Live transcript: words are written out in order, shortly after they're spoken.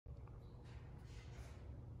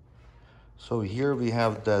So here we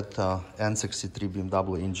have that N63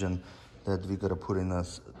 BMW engine that we gotta put in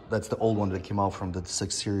us. That's the old one that came out from the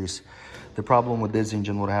 6 Series. The problem with this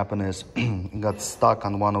engine, what happened is it got stuck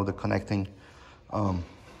on one of the connecting,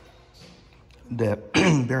 the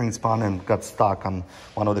bearing span, and got stuck on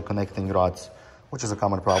one of the connecting rods, which is a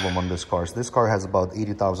common problem on this car. So this car has about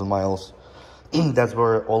 80,000 miles. That's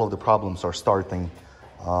where all of the problems are starting.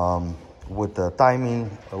 With the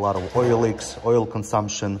timing, a lot of oil leaks, oil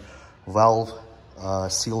consumption, valve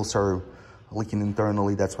seals are leaking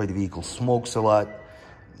internally. That's why the vehicle smokes a lot.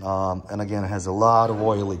 And again, it has a lot of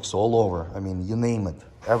oil leaks all over. I mean, you name it,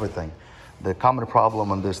 everything. The common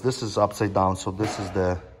problem on this is upside down. So this is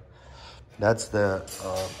that's the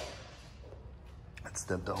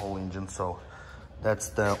whole engine. So that's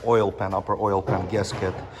the oil pan, upper oil pan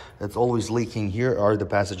gasket. It's always leaking. Here are the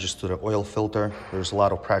passages to the oil filter. There's a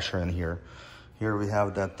lot of pressure in here. Here we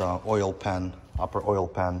have that oil pan, upper oil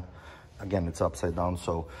pan. Again, it's upside down.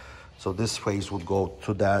 So this phase would go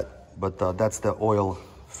to that, but that's the oil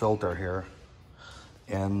filter here.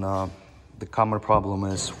 And the common problem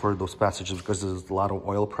is for those passages because there's a lot of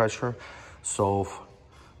oil pressure. So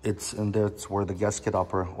it's, and that's where the gasket,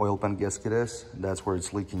 upper oil pan gasket is. That's where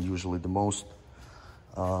it's leaking usually the most.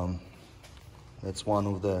 That's one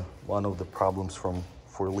of the problems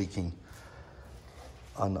for leaking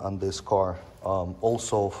on this car.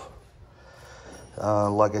 Also,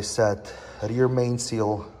 like I said, rear main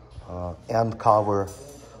seal and cover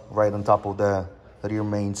right on top of the rear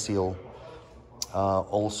main seal.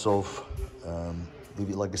 Also,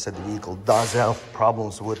 like I said, the vehicle does have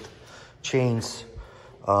problems with chains.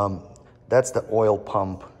 That's the oil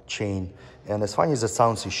pump chain, and as funny as it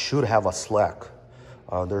sounds, it should have a slack.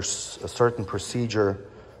 There's a certain procedure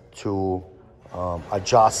to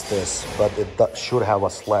adjust this, but it should have a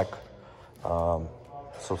slack.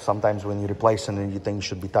 So sometimes when you replace it and you think it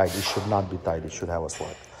should be tight, it should not be tight, it should have a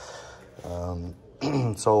slack.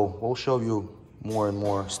 So we'll show you more and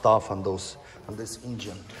more stuff on this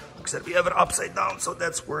engine. Except we have it upside down, so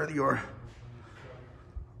that's where your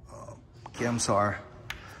cams are.